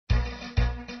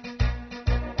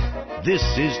This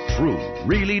is True,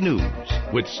 Really News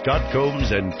with Scott Combs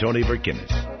and Tony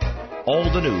Verkinnis.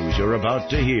 All the news you're about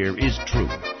to hear is true.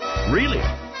 Really,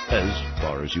 as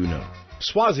far as you know.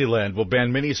 Swaziland will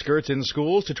ban miniskirts in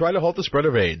schools to try to halt the spread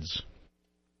of AIDS.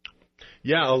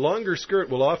 Yeah, a longer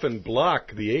skirt will often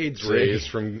block the AIDS rays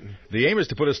from... The aim is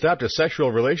to put a stop to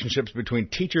sexual relationships between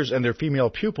teachers and their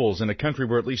female pupils in a country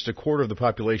where at least a quarter of the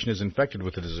population is infected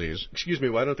with the disease. Excuse me,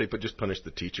 why don't they just punish the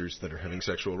teachers that are having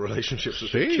sexual relationships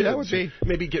with their kids? That would be...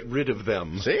 Maybe get rid of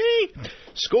them. See?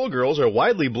 Schoolgirls are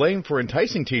widely blamed for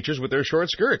enticing teachers with their short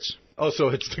skirts. Oh, so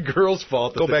it's the girl's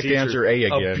fault that Go the back teacher to answer A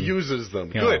again. Abuses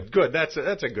them. Yeah. Good. That's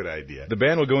a good idea. The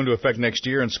ban will go into effect next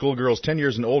year, and schoolgirls 10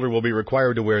 years and older will be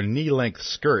required to wear knee-length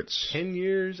skirts. 10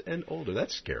 years and older.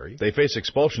 That's scary. They face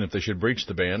expulsion if they should breach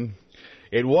the ban.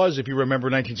 It was, if you remember,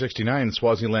 1969,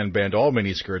 Swaziland banned all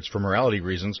miniskirts for morality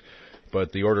reasons,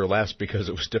 but the order lapsed because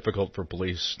it was difficult for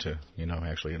police to,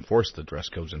 actually enforce the dress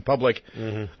codes in public.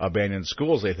 Mm-hmm. A ban in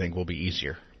schools, they think, will be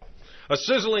easier. A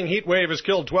sizzling heat wave has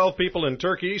killed 12 people in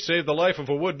Turkey, saved the life of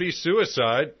a would-be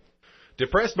suicide.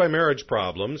 Depressed by marriage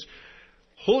problems,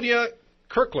 Hulya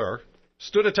Kirkler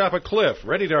stood atop a cliff,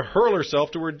 ready to hurl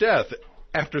herself to her death.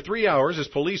 After 3 hours, as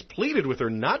police pleaded with her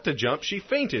not to jump, she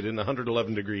fainted in the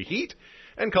 111-degree heat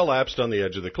and collapsed on the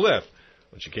edge of the cliff.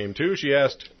 When she came to, she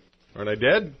asked, "Aren't I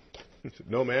dead?" He said,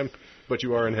 "No, ma'am, but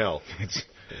you are in hell."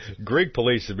 Greek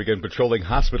police have begun patrolling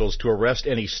hospitals to arrest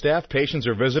any staff, patients,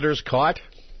 or visitors caught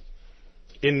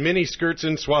in miniskirts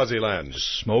in Swaziland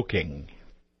smoking.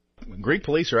 Greek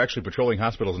police are actually patrolling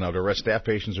hospitals now to arrest staff,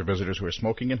 patients, or visitors who are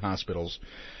smoking in hospitals.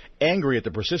 Angry at the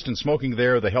persistent smoking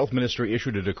there, the health ministry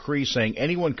issued a decree saying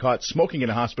anyone caught smoking in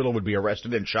a hospital would be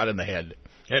arrested and shot in the head.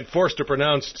 And forced to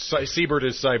pronounce Siebert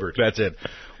as Seibert. That's it.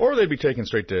 Or they'd be taken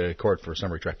straight to court for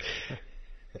summary trial.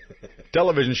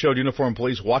 Television showed uniformed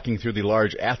police walking through the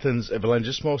large Athens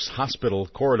Evangelismos hospital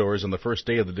corridors on the first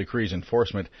day of the decree's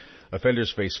enforcement.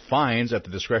 Offenders face fines at the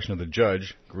discretion of the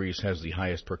judge. Greece has the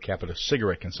highest per capita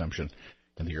cigarette consumption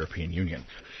in the European Union.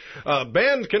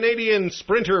 Banned Canadian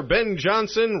sprinter Ben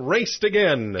Johnson raced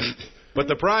again. But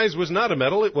the prize was not a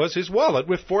medal, it was his wallet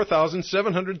with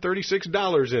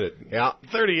 $4,736 in it. Yeah.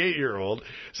 38-year-old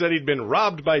said he'd been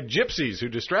robbed by gypsies who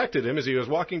distracted him as he was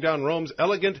walking down Rome's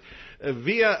elegant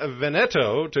Via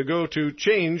Veneto to go to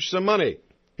change some money.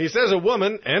 He says a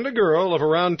woman and a girl of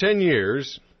around 10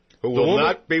 years who will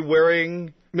not be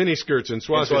wearing miniskirts in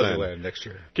Swaziland next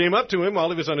year came up to him while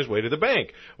he was on his way to the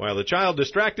bank. While the child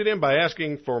distracted him by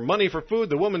asking for money for food,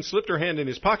 the woman slipped her hand in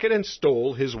his pocket and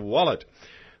stole his wallet.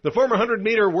 The former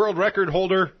 100-meter world record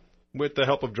holder, with the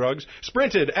help of drugs,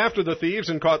 sprinted after the thieves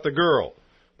and caught the girl.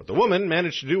 But the woman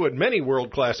managed to do what many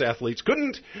world-class athletes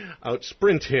couldn't,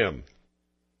 outsprint him.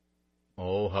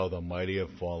 Oh, how the mighty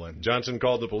have fallen. Johnson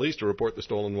called the police to report the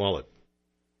stolen wallet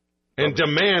and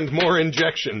demand more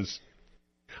injections.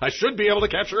 I should be able to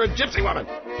capture a gypsy woman.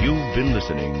 You've been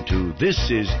listening to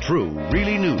This Is True,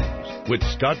 Really News with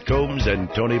Scott Combs and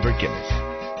Tony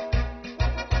Verkinnis.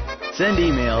 Send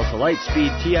email to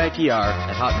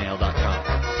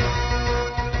lightspeedtitr@hotmail.com.